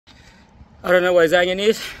I don't know where Zhang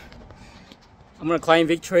is. I'm gonna claim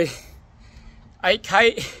victory.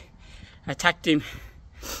 8k. Attacked him.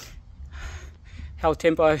 Held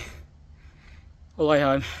tempo all the way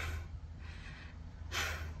home.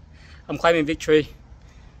 I'm claiming victory.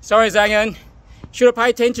 Sorry, Zhang. Should have paid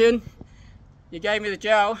attention. You gave me the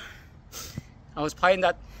gel. I was playing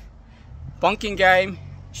that bonking game.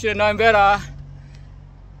 Should have known better.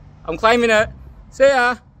 I'm claiming it. See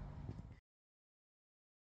ya.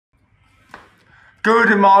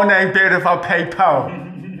 Good morning, beautiful people.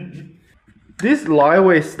 This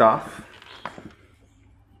lightweight stuff,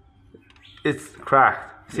 it's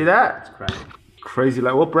cracked. See that? It's cracked. Crazy.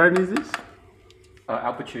 Like, what brand is this?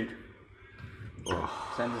 Altitude.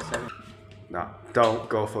 Oh. 77. No, don't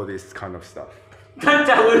go for this kind of stuff. Don't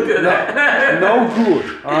look at that. No good.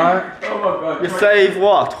 Alright. Oh my god. You save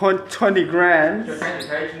what? 20 grand. You're taking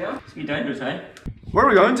page now? It's be dangerous, eh? Where are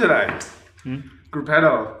we going today?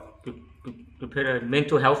 Gruppetto. Gruppetto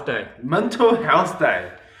Mental Health Day. Mental Health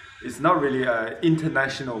Day. It's not really an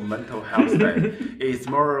international mental health day. It's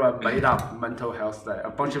more of a made up mental health day.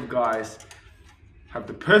 A bunch of guys have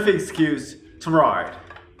the perfect excuse to ride.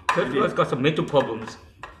 Everyone's got some mental problems.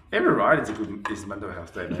 Every ride is a mental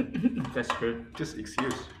health day, man. That's true. Just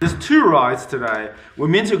excuse. There's 2 rides today. We're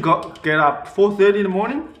meant to get up 4:30 in the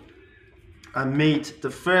morning and meet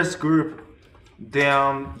the first group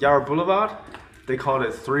down Yarra Boulevard. They called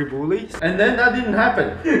it 3 Bullies. And then that didn't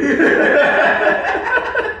happen.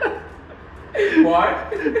 Why?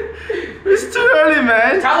 It's too early,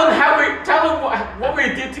 man. Tell them what we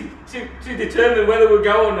did to determine whether we'll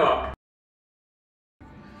go or not.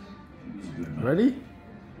 Ready?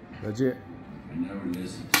 Legit. I never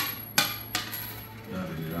listen.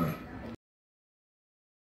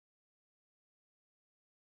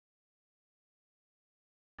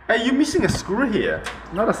 Hey, you're missing a screw here.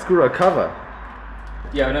 Not a screw, a cover.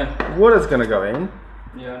 Yeah, I know. Water's gonna go in.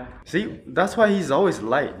 Yeah. See, that's why he's always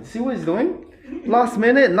late. See what he's doing? Last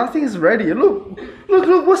minute, nothing's ready. Look,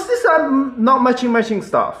 what's this not matching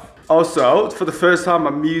stuff? Also, for the first time,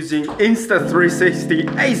 I'm using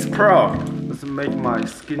Insta360 Ace Pro. Does it make my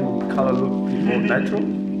skin color look more natural?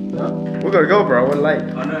 No? We gotta go, bro. We're late.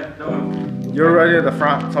 I know. No. You're already at the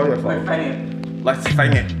front. It's all your fault. Let's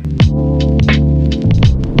fang it.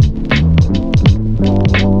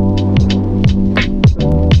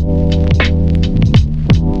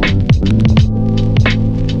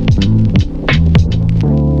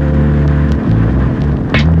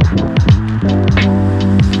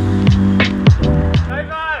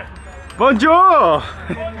 Bonjour!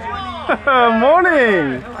 Bonjour!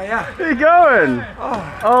 Morning! How are ya? How you going?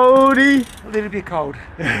 Oh, Odie! a little bit cold.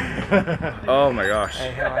 Oh my gosh.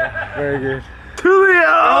 Hey, how are ya? Very good. Tulio!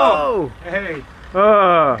 Oh! Hey!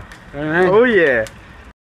 Oh yeah!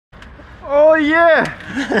 Oh yeah!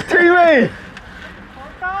 Timmy!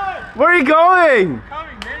 Where are you going?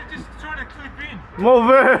 Coming, man. Just trying to clip in.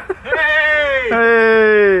 Mover! Hey!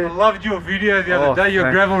 Hey! I loved your video the other day, your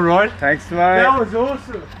thanks. gravel ride. Thanks, mate. That was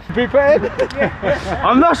awesome. Prepared?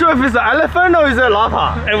 I'm not sure if it's an elephant or is it a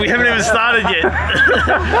lava. And we haven't even started yet.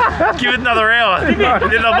 Give it another hour, then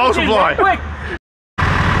they'll multiply.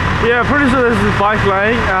 Yeah, pretty sure this is bike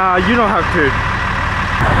lane. You don't have to.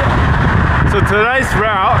 So today's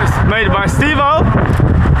route is made by Steve-O.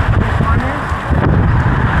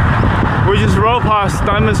 We just roll past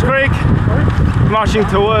Diamonds Creek, marching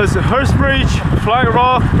towards Hurstbridge, Flag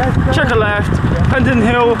Rock, check a left, Penton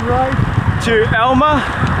Hill to Elma.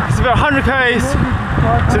 It's about 100 k's.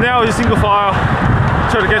 So now we're just single file,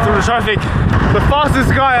 trying to get through the traffic. The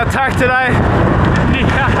fastest guy attacked today.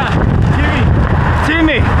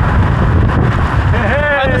 Timmy.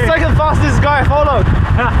 And the second fastest guy followed.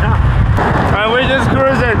 And we're just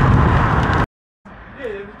cruising.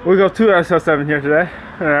 We got 2 SL7 here today.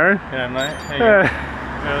 Aaron. Yeah, mate. How you going?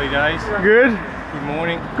 Early days. Good. Good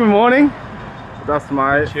morning. Good morning. That's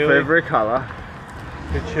my Chilly. favorite color.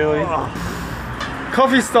 Good chilly.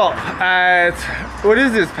 Coffee stop at, what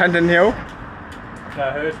is this, Penton Hill?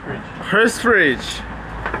 Hurstbridge. Hurstbridge.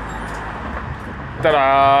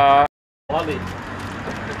 Ta-da! Lolly.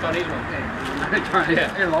 The Chinese one.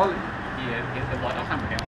 Yeah, lolly. Yeah,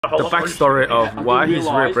 The backstory of why his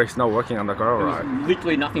rear brake's not working on the gravel ride.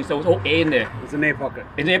 literally nothing, so it was all air in there. It's an air pocket.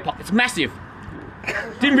 It's an air pocket. It's massive.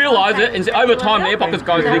 Didn't realise it, and over time the air pocket's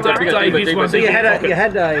going bigger, deeper. So you had a...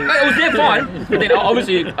 It was there fine, but then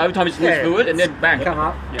obviously over time it's loose fluid, and then bang. Come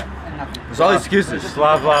up. It's all excuses.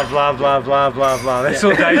 Blah, blah, blah, blah, blah, blah, blah. That's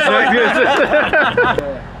all Dave's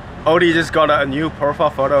Odie just got a new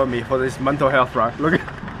profile photo of me for this mental health ride. Look.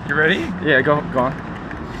 You ready? Yeah, go on.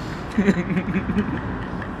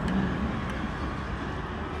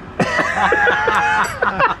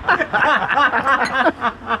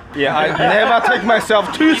 Yeah, I never take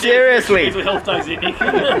myself too seriously.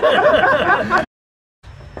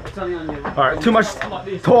 Alright, too much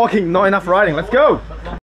talking, not enough riding. Let's go!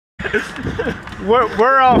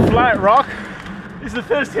 We're on flat rock. This is the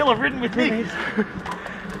first hill I've ridden with Nick.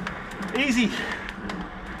 Easy.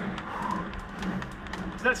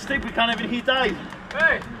 Is that steep we can't even hear Dave?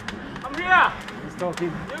 Hey, I'm here. He's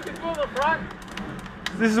talking. You can go the front.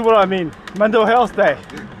 This is what I mean, mental health day.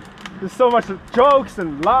 There's so much jokes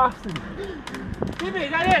and laughs. And... Jimmy,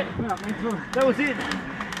 is that it? That was it.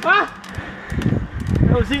 Huh?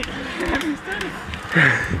 That was it.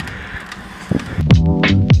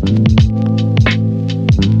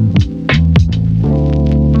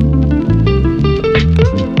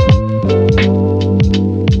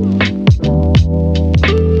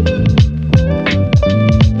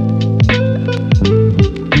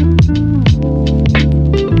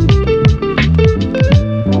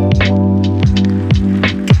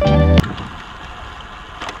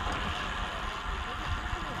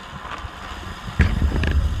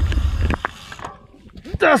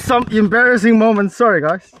 That's some embarrassing moments. Sorry,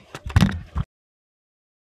 guys.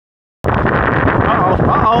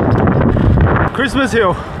 Uh-oh. Christmas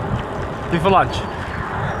Hill. Here for lunch.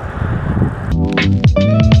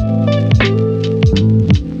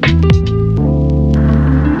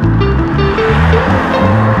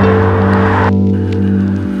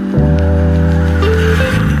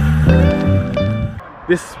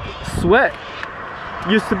 This sweat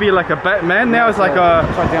used to be like a Batman, now it's like a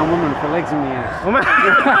Upside down woman with her legs in the air.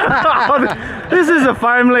 This is a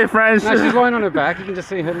family friendship. No, she's lying on her back, you can just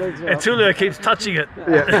see her legs. And Tulio keeps touching it.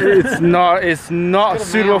 Yeah, it's not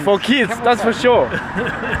suitable for kids, that's for sure.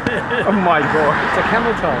 Oh my god. It's a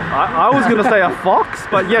camel toe. I was gonna say a fox,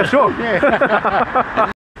 but yeah, sure.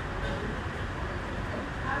 Yeah.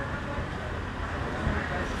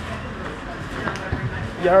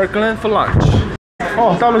 Yargland for lunch.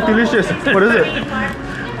 Oh, that looks delicious. What is it?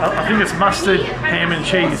 I think it's mustard, ham and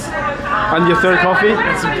cheese. And your third coffee?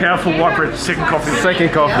 And some powerful white bread, second coffee. Second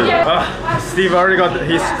coffee. Steve already got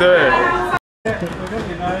his third.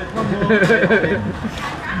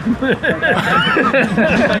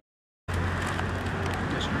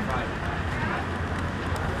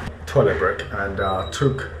 Toilet break and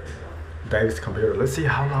took Dave's computer. Let's see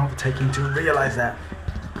how long it takes him to realize that.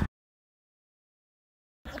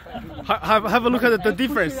 Have a look at the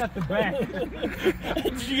difference. You're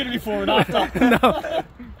going to be forward after. No.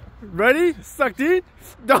 Ready? Sucked in?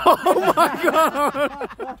 Oh my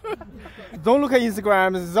god! Don't look at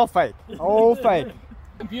Instagram, it's all fake. All fake.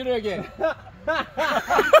 Computer again. He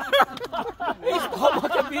stole my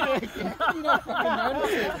computer again. You don't fucking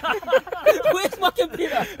notice it. Where's my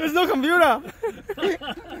computer? There's no computer.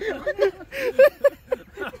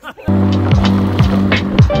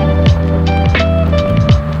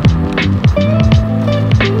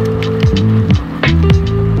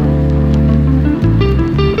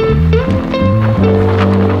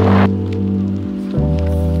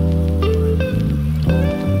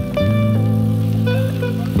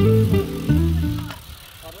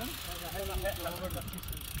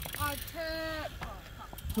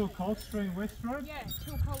 Till Coldstream West Road? Yeah,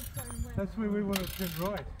 till Coldstream West. That's where we want to turn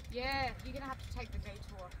right. Yeah, you're going to have to take the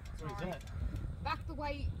detour. Where's that? Back the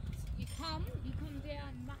way you come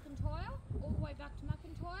down McIntyre, all the way back to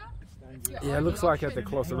McIntyre. Yeah, it looks like at the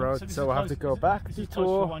closer road, so we'll have to go back,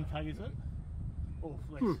 detour. 1K, is it? Or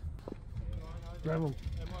less? Gravel.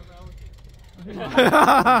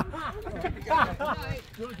 Yeah,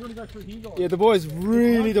 the boys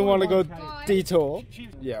really don't want to go detour.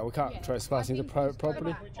 Yeah, we can't trespass into private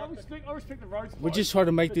property. I respect the roads. We just try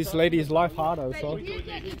to make this lady's life harder. So. If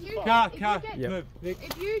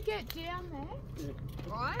you get down there,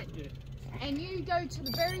 right, and you go to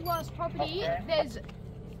the very last property,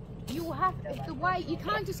 you'll have the way you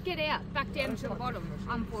can't just get out back down to the bottom,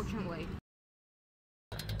 unfortunately.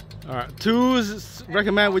 Alright, tours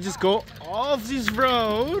recommend we just go off this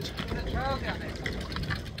road.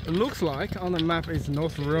 It looks like on the map it's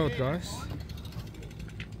North Road, guys.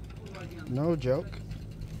 No joke.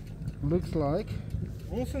 Looks like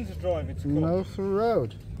Wilson's drive, it's called. North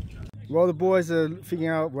Road. While the boys are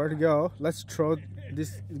figuring out where to go, let's throw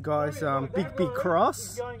this guy's big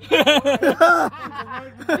cross. Hey,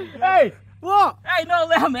 what? Hey, not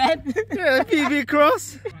allowed, man. Yeah, big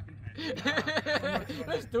cross.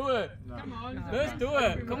 Let's do it. Come on. Let's do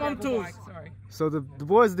it. Come on, Tools. So the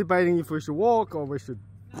boys are debating if we should walk or we should.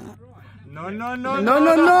 No.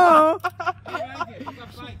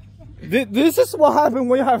 This is what happens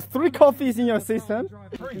when you have 3 coffees in your system.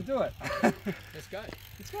 You can do it. Let's go.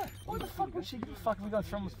 Why the fuck would she give a fuck if we go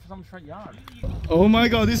from some straight yard? Oh my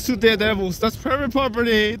god, these two daredevils. That's private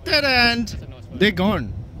property. Dead end. They're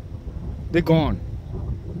gone. They're gone.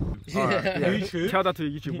 YouTube. Tell that to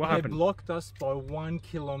YouTube. What They happened? blocked us by 1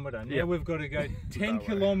 kilometre. Now Yeah. we've got to go 10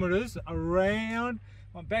 kilometres around,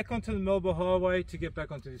 back onto the Melbourne Highway to get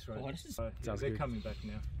back onto this road. So, yeah, they're good. coming back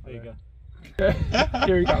now. There you go.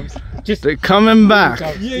 Here he comes. They're coming back.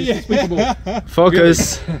 Yeah.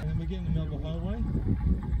 Focus. And we're getting the Melbourne Highway.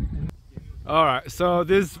 Alright, so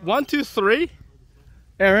there's 1, 2, 3.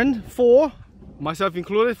 Aaron, 4. Myself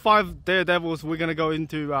included. 5 daredevils. We're gonna go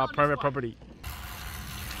into private property.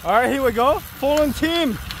 Alright, here we go. Fallen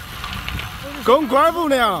team. Going gravel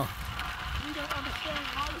now.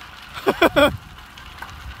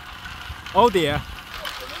 Oh dear.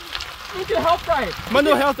 Look at health day.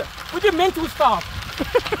 Mental health. With your mental stuff.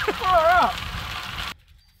 Alright.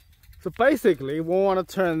 So basically, we want to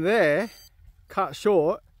turn there, cut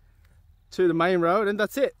short to the main road, and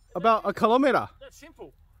that's it. About a kilometre. That's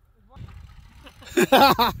simple.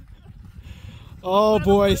 Oh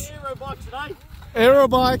boys. Aero bike today. Aero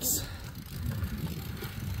bikes.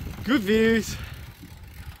 Good views.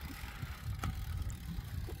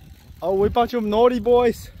 Oh, we're a bunch of naughty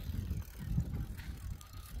boys.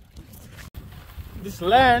 This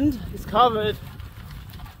land is covered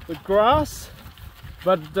with grass,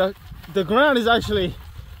 but the ground is actually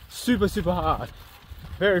super hard.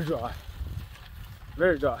 Very dry.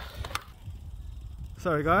 Very dry.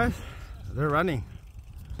 Sorry guys, they're running.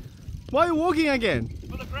 Why are you walking again?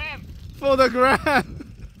 For the gram. For the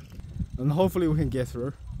gram. And hopefully we can get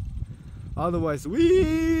through. Otherwise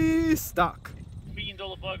we stuck. $1 million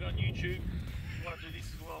bloke on YouTube. You want to do this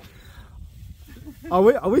as well?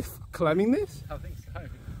 Are we claiming this? I think so.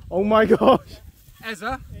 Oh my gosh.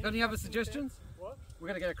 Azza, got any other suggestions? What? We're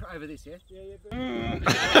gonna go over this, yeah?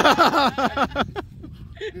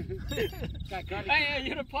 Hey,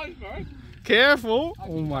 you're gonna pose, bro. Careful.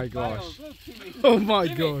 Oh my gosh. Oh my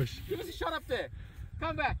gosh. Give us a shot up there.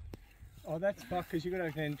 Come back. Oh, that's fucked because you've got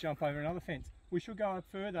to then jump over another fence. We should go up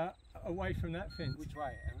further away from that fence. Which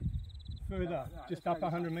way, Aaron? Further, just up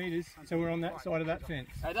 100 metres, so we're on that side of that fence.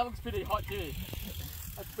 Hey, that looks pretty hot too.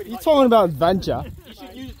 That's pretty You're hot. talking about adventure.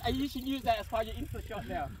 You should use that as part of your Insta shot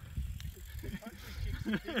now.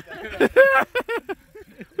 Whew,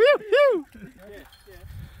 whew.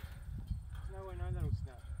 No way, no, that'll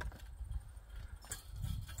snap.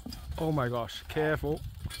 Oh my gosh, careful.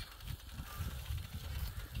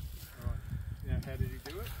 Now, how did he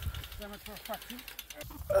do it?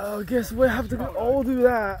 I guess we have to all do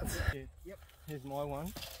that. Yep. Here's my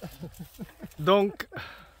one. Donk.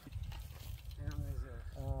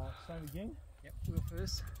 Same again. Yep, we'll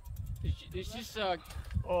first. It's just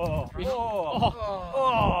Oh,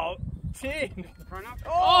 10. front up.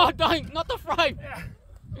 Oh, don't, not the frame.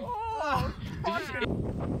 Oh,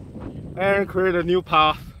 Aaron created a new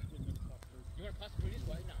path. You want to pass through this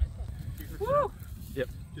way? No. Woo! Yep.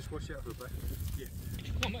 just watch out for the back.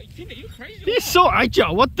 Come on, Tim, are you crazy? He's so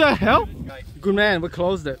agile. What the hell? Good man. We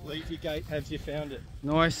closed it. Leafy gate, have you found it?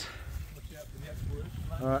 Nice. Watch out for the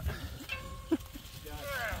outward. Alright.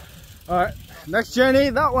 Alright. Next journey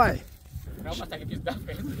that way. I must take a piece back,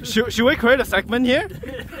 man. Should we create a segment here?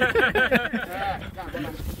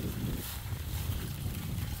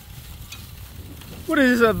 What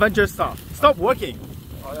is this adventure stuff? Stop working.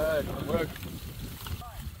 Oh, yeah, work.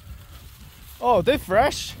 Oh, they're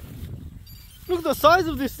fresh. Look at the size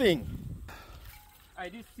of this thing. Hey,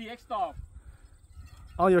 this CX stuff.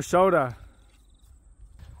 On your shoulder.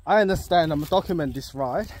 I understand. I'm gonna document this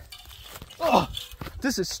ride. Oh,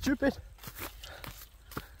 this is stupid.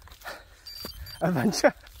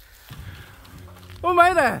 Adventure. Who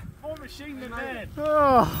made that? More machine than man.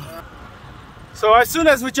 Oh. So as soon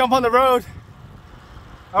as we jump on the road,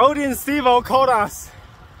 Odie and Steve-O called us.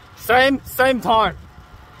 Same time.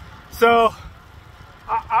 So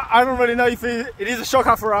I don't really know if it is a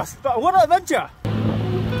shortcut for us, but what an adventure!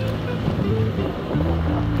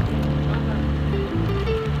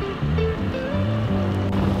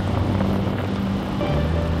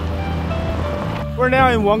 We're now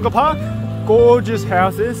in Wonga Park. Gorgeous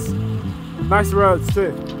houses, nice roads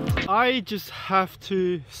too. I just have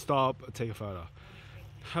to stop and take a photo.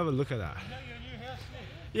 Have a look at that.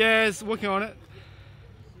 Yes, working on it.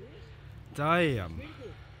 Damn.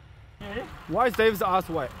 Why is Dave's ass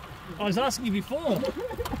wet? I was asking you before.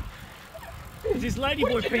 It's his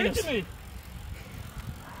ladyboy penis.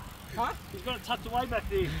 Huh? He's got it tucked away back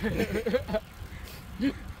there.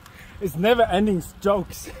 It's never ending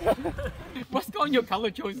jokes. What's on your colour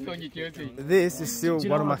choices on your jersey? This is still Do you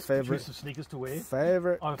one know of my what favorite choice of sneakers to wear?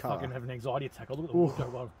 favorite I car. fucking have an anxiety attack. I look at the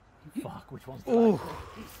window. Fuck, which one's Ooh.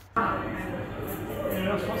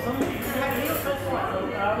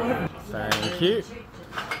 Thank you.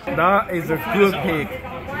 That is a good pig.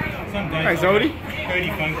 Thanks, Odie.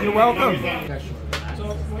 You're welcome.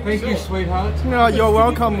 Thank you, sweetheart. No, you're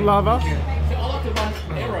welcome, lover.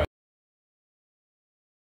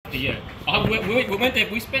 Yeah. We went there,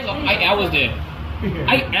 we spent like 8 hours there.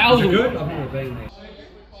 8 hours. Good? I've never been there.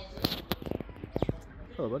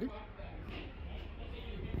 Hello, buddy.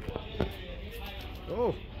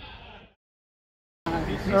 Oh.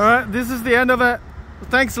 Alright, this is the end of it.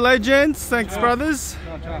 Thanks, legends. Thanks, brothers.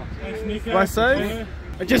 Thanks, Nico. Bye safe.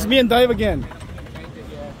 Just me and Dave again.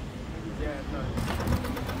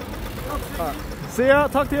 See ya.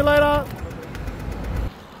 Talk to you later.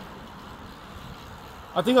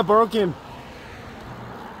 I think I broke him.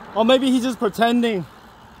 Or maybe he's just pretending.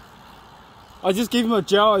 I just gave him a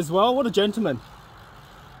gel as well. What a gentleman.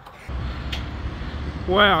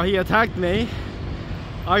 Wow, he attacked me.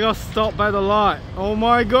 I got stopped by the light. Oh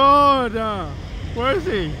my god! Where is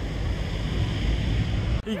he?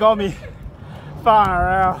 He got me. Far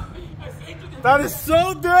out. That is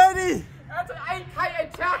so dirty! That's an 8K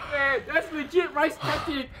attack, man! That's legit race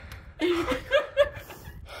tactic!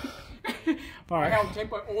 Alright. I held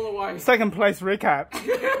tempo all the way. Second place recap.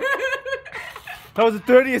 That was the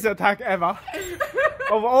dirtiest attack ever.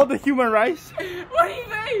 Of all the human race. What do you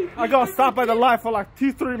mean? I got stopped by the light for like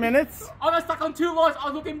 2-3 minutes. I got stuck on 2 lights. I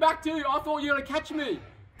was looking back too. I thought you were gonna catch me.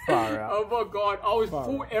 Far out. Oh my god. I was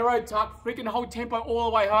full aero tuck, freaking whole tempo all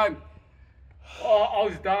the way home. Oh, I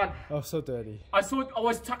was done. Oh, so dirty. I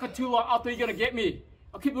was stuck on 2 lights. I thought you were gonna get me.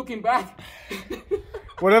 I keep looking back.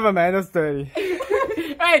 Whatever, man, that's dirty.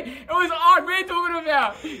 Hey, it was art. What are you talking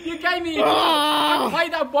about? You gave me. I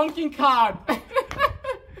played that bonking card.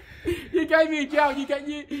 You gave me a gel. You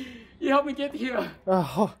helped me get here.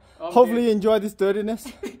 Hopefully you enjoy this dirtiness.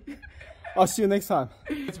 I'll see you next time.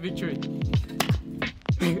 It's victory.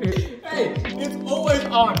 Hey, it's always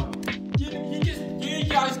on. You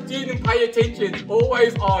guys didn't pay attention. It's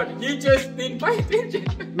always on. You just didn't pay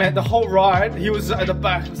attention. Man, the whole ride, he was at the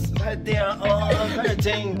back. Right there, I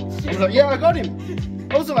was like, yeah, I got him.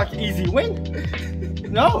 It was like easy win.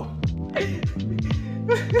 No.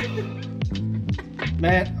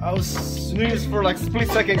 Man, I was snooze for like a split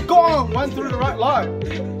second. Gone! Went through the right light.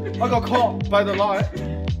 I got caught by the light.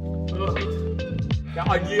 Yeah,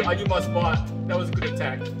 I knew my spot. That was a good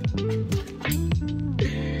attack.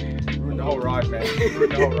 Ruined the whole ride, man.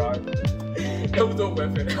 Ruined the whole ride. That was all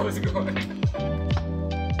worth it. I was gone.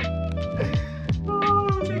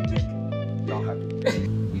 Not happy.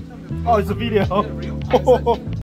 Oh, it's a video.